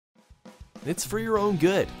It's for your own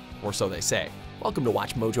good, or so they say. Welcome to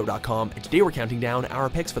WatchMojo.com, and today we're counting down our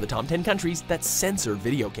picks for the top 10 countries that censor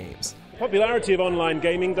video games. Popularity of online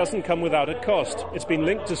gaming doesn't come without a cost. It's been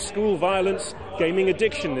linked to school violence. Gaming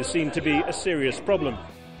addiction is seen to be a serious problem.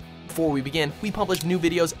 Before we begin, we publish new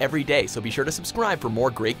videos every day, so be sure to subscribe for more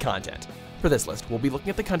great content. For this list, we'll be looking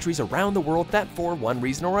at the countries around the world that, for one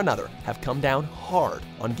reason or another, have come down hard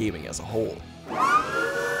on gaming as a whole.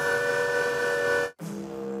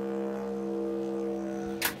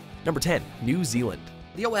 Number 10. New Zealand.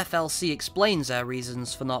 The OFLC explains their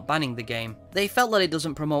reasons for not banning the game. They felt that it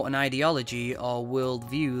doesn't promote an ideology or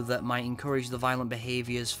worldview that might encourage the violent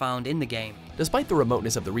behaviours found in the game. Despite the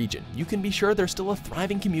remoteness of the region, you can be sure there's still a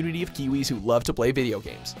thriving community of Kiwis who love to play video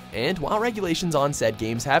games. And while regulations on said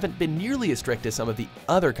games haven't been nearly as strict as some of the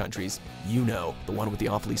other countries, you know, the one with the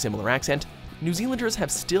awfully similar accent, New Zealanders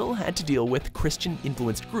have still had to deal with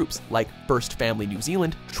Christian-influenced groups like First Family New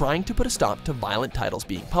Zealand trying to put a stop to violent titles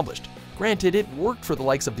being published. Granted, it worked for the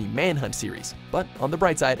likes of the Manhunt series, but on the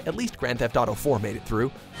bright side, at least Grand Theft Auto 4 made it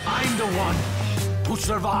through. I'm the one who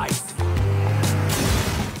survived.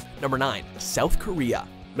 Number 9. South Korea.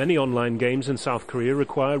 Many online games in South Korea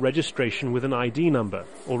require registration with an ID number.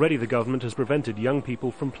 Already the government has prevented young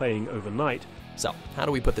people from playing overnight. So, how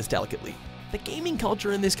do we put this delicately? The gaming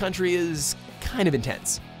culture in this country is kind of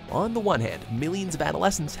intense. On the one hand, millions of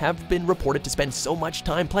adolescents have been reported to spend so much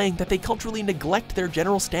time playing that they culturally neglect their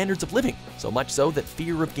general standards of living, so much so that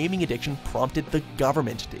fear of gaming addiction prompted the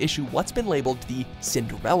government to issue what's been labeled the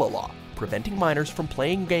Cinderella Law, preventing minors from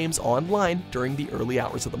playing games online during the early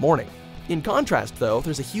hours of the morning. In contrast, though,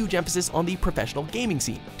 there's a huge emphasis on the professional gaming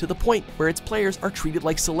scene, to the point where its players are treated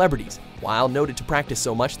like celebrities, while noted to practice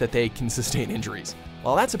so much that they can sustain injuries.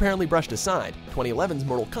 While that's apparently brushed aside, 2011's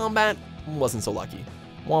Mortal Kombat wasn't so lucky.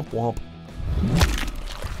 Womp womp.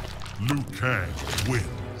 Liu Kang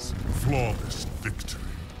wins. Flawless victory.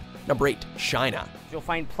 Number 8. China. You'll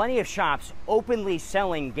find plenty of shops openly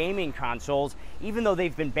selling gaming consoles, even though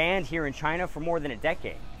they've been banned here in China for more than a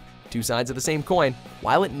decade. Two sides of the same coin.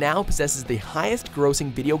 While it now possesses the highest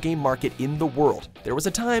grossing video game market in the world, there was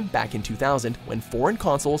a time back in 2000 when foreign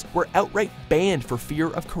consoles were outright banned for fear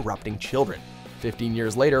of corrupting children. 15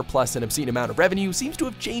 years later, plus an obscene amount of revenue, seems to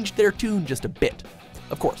have changed their tune just a bit.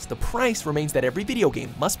 Of course, the price remains that every video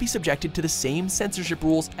game must be subjected to the same censorship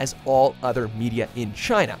rules as all other media in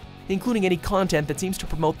China, including any content that seems to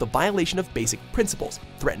promote the violation of basic principles,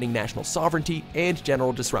 threatening national sovereignty, and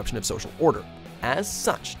general disruption of social order. As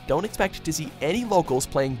such, don't expect to see any locals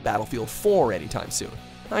playing Battlefield 4 anytime soon.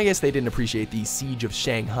 I guess they didn't appreciate the Siege of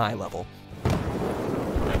Shanghai level.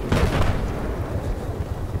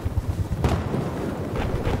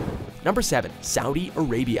 Number 7. Saudi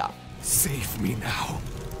Arabia. Save me now,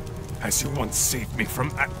 as you once saved me from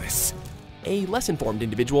Atlas. A less informed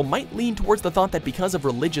individual might lean towards the thought that because of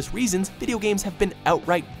religious reasons, video games have been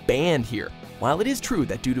outright banned here. While it is true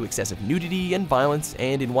that due to excessive nudity and violence,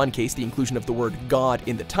 and in one case the inclusion of the word God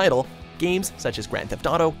in the title, games such as Grand Theft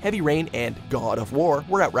Auto, Heavy Rain, and God of War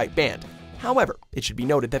were outright banned. However, it should be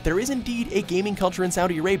noted that there is indeed a gaming culture in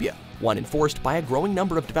Saudi Arabia, one enforced by a growing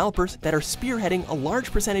number of developers that are spearheading a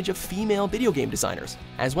large percentage of female video game designers,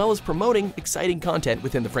 as well as promoting exciting content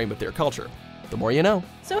within the frame of their culture. The more you know.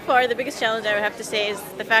 So far, the biggest challenge I would have to say is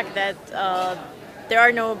the fact that there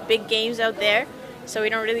are no big games out there, so we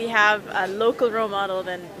don't really have a local role model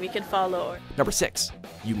that we can follow. Number 6.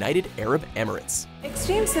 United Arab Emirates.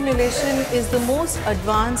 Extreme Simulation is the most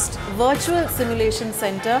advanced virtual simulation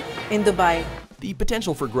center in Dubai. The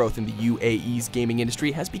potential for growth in the UAE's gaming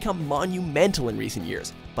industry has become monumental in recent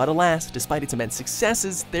years, but alas, despite its immense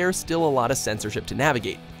successes, there's still a lot of censorship to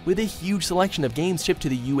navigate, with a huge selection of games shipped to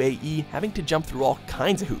the UAE having to jump through all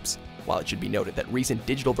kinds of hoops. While it should be noted that recent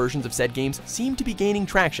digital versions of said games seem to be gaining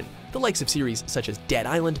traction, the likes of series such as Dead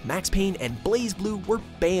Island, Max Payne, and Blaze Blue were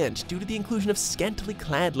banned due to the inclusion of scantily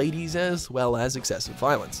clad ladies as well as excessive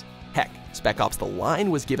violence. Heck, Spec Ops: The Line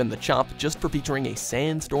was given the chop just for featuring a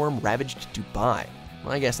sandstorm-ravaged Dubai.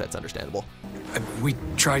 I guess that's understandable. We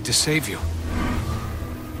tried to save you.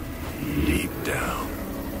 Deep down,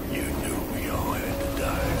 you knew we all had to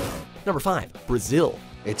die. Number 5. Brazil.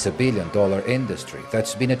 It's a billion-dollar industry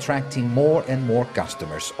that's been attracting more and more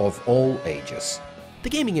customers of all ages.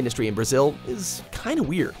 The gaming industry in Brazil is kinda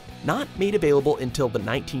weird. Not made available until the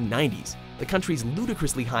 1990s, the country's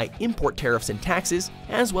ludicrously high import tariffs and taxes,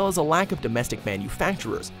 as well as a lack of domestic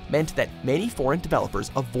manufacturers, meant that many foreign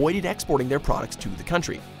developers avoided exporting their products to the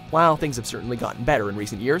country. While things have certainly gotten better in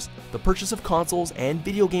recent years, the purchase of consoles and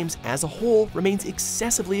video games as a whole remains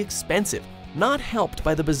excessively expensive, not helped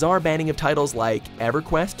by the bizarre banning of titles like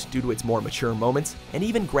EverQuest due to its more mature moments, and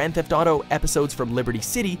even Grand Theft Auto episodes from Liberty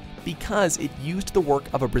City because it used the work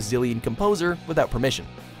of a Brazilian composer without permission.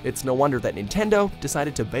 It's no wonder that Nintendo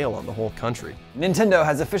decided to bail on the whole country. Nintendo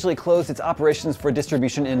has officially closed its operations for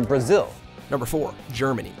distribution in Brazil. Number 4,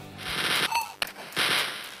 Germany.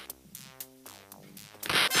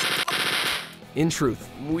 In truth,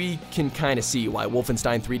 we can kinda see why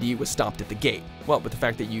Wolfenstein 3D was stopped at the gate. Well, with the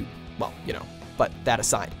fact that but that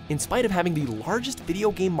aside, in spite of having the largest video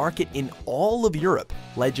game market in all of Europe,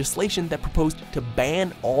 legislation that proposed to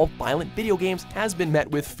ban all violent video games has been met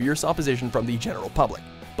with fierce opposition from the general public.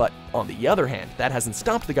 But on the other hand, that hasn't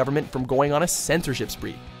stopped the government from going on a censorship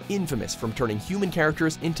spree, infamous from turning human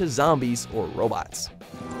characters into zombies or robots.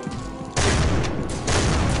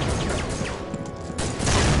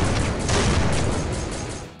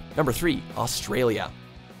 Number 3, Australia.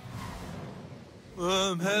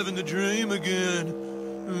 I'm having a dream again.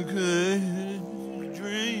 Okay,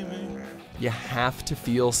 dreaming. You have to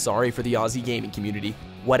feel sorry for the Aussie gaming community.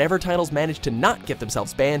 Whatever titles managed to not get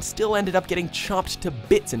themselves banned still ended up getting chopped to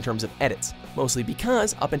bits in terms of edits, mostly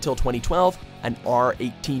because up until 2012, an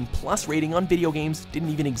R18+ rating on video games didn't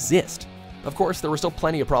even exist. Of course, there were still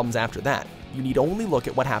plenty of problems after that. You need only look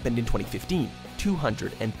at what happened in 2015.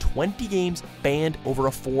 220 games banned over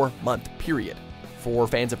a 4-month period. For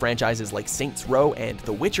fans of franchises like Saints Row and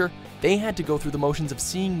The Witcher, they had to go through the motions of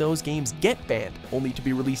seeing those games get banned, only to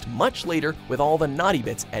be released much later with all the naughty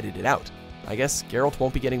bits edited out. I guess Geralt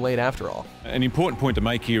won't be getting laid after all. An important point to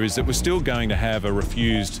make here is that we're still going to have a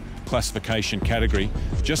refused classification category,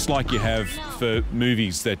 just like you have for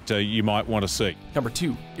movies that you might want to see. Number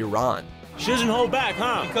 2, Iran. She doesn't hold back,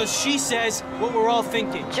 huh? Because she says what we're all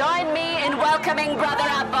thinking. Join me in welcoming Brother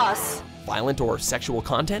Abbas. Violent or sexual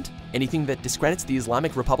content? Anything that discredits the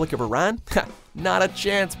Islamic Republic of Iran? Ha, not a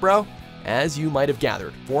chance, bro. As you might have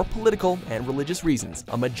gathered, for political and religious reasons,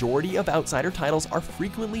 a majority of outsider titles are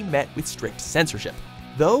frequently met with strict censorship.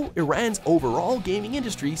 Though Iran's overall gaming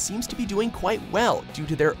industry seems to be doing quite well due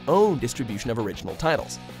to their own distribution of original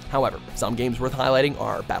titles. However, some games worth highlighting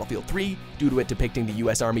are Battlefield 3, due to it depicting the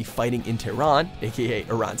US Army fighting in Tehran, aka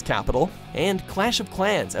Iran's capital, and Clash of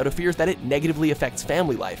Clans out of fears that it negatively affects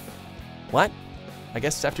family life. What? I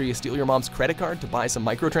guess after you steal your mom's credit card to buy some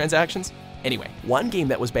microtransactions? Anyway, one game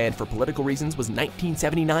that was banned for political reasons was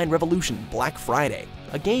 1979 Revolution Black Friday,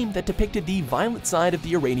 a game that depicted the violent side of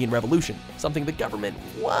the Iranian Revolution, something the government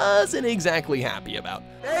wasn't exactly happy about.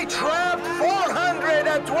 They trapped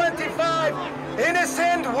 425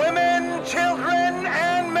 innocent women, children,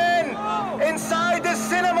 and men inside the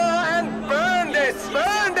cinema and burned it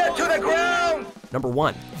to the ground! Number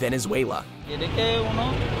 1, Venezuela.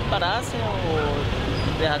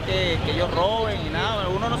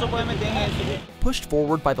 Pushed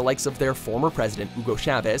forward by the likes of their former president Hugo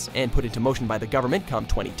Chavez and put into motion by the government come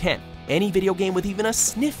 2010, any video game with even a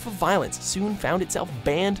sniff of violence soon found itself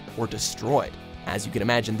banned or destroyed. As you can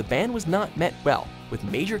imagine, the ban was not met well, with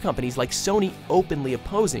major companies like Sony openly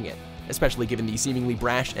opposing it, especially given the seemingly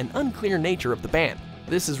brash and unclear nature of the ban.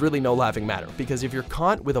 This is really no laughing matter, because if you're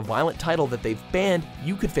caught with a violent title that they've banned,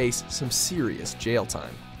 you could face some serious jail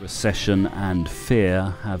time. Recession and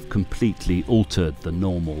fear have completely altered the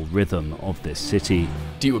normal rhythm of this city.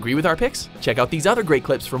 Do you agree with our picks? Check out these other great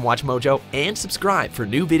clips from WatchMojo and subscribe for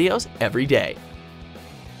new videos every day.